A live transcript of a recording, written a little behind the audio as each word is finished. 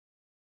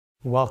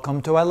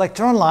Welcome to our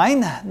lecture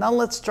online. Now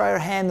let's try our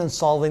hand in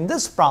solving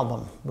this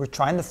problem. We're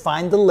trying to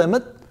find the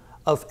limit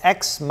of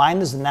x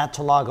minus the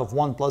natural log of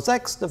 1 plus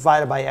x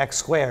divided by x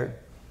squared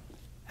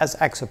as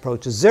x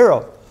approaches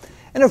 0.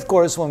 And of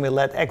course, when we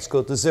let x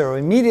go to 0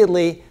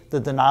 immediately,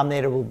 the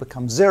denominator will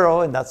become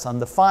 0, and that's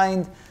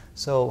undefined.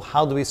 So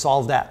how do we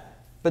solve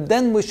that? But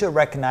then we should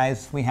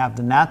recognize we have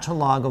the natural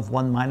log of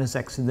 1 minus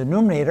x in the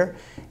numerator,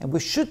 and we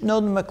should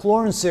know the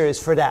Maclaurin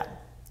series for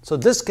that. So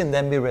this can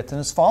then be written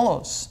as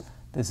follows.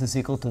 This is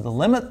equal to the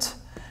limit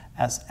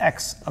as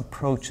x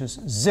approaches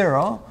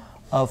 0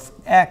 of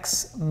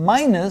x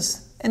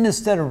minus, and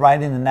instead of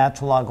writing the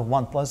natural log of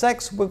 1 plus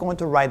x, we're going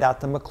to write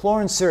out the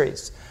Maclaurin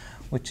series,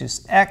 which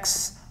is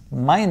x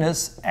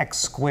minus x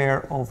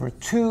squared over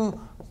 2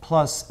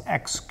 plus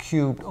x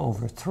cubed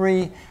over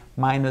 3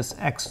 minus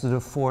x to the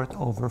 4th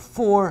over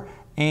 4,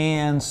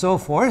 and so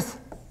forth,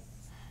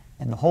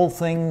 and the whole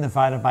thing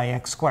divided by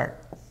x squared.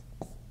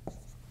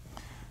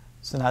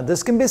 So now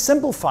this can be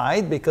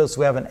simplified because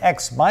we have an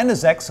x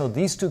minus x, so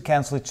these two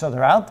cancel each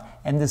other out,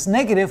 and this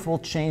negative will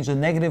change the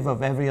negative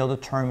of every other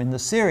term in the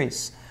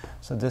series.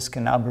 So this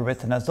can now be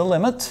written as the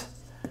limit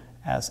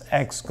as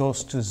x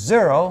goes to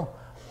 0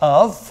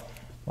 of,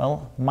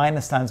 well,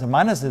 minus times a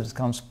minus, it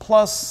becomes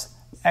plus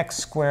x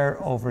squared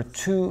over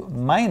 2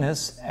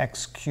 minus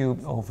x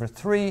cubed over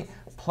 3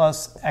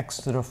 plus x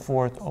to the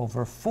 4th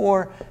over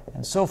 4,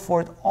 and so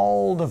forth,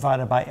 all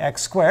divided by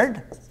x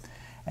squared.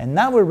 And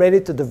now we're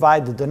ready to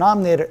divide the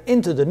denominator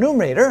into the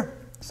numerator.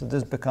 So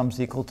this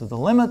becomes equal to the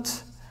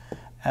limit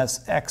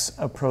as x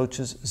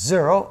approaches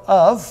 0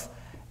 of,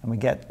 and we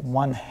get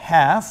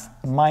 1/2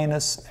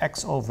 minus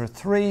x over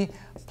 3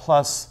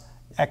 plus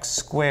x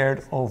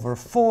squared over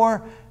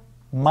 4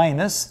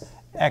 minus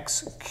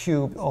x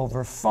cubed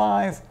over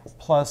 5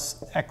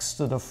 plus x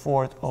to the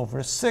 4th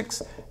over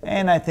 6.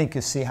 And I think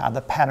you see how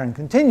the pattern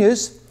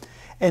continues.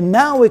 And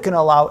now we can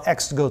allow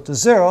x to go to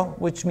 0,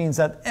 which means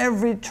that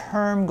every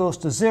term goes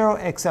to 0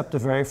 except the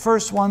very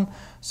first one.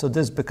 So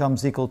this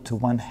becomes equal to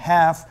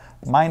 1/2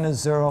 minus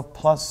 0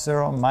 plus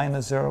 0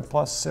 minus 0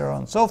 plus 0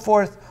 and so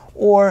forth.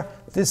 Or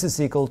this is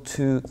equal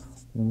to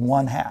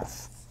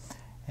 1/2.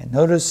 And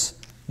notice,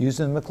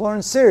 using the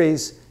Maclaurin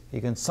series, you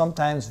can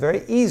sometimes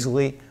very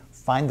easily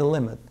find the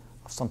limit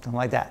of something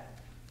like that.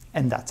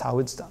 And that's how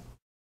it's done.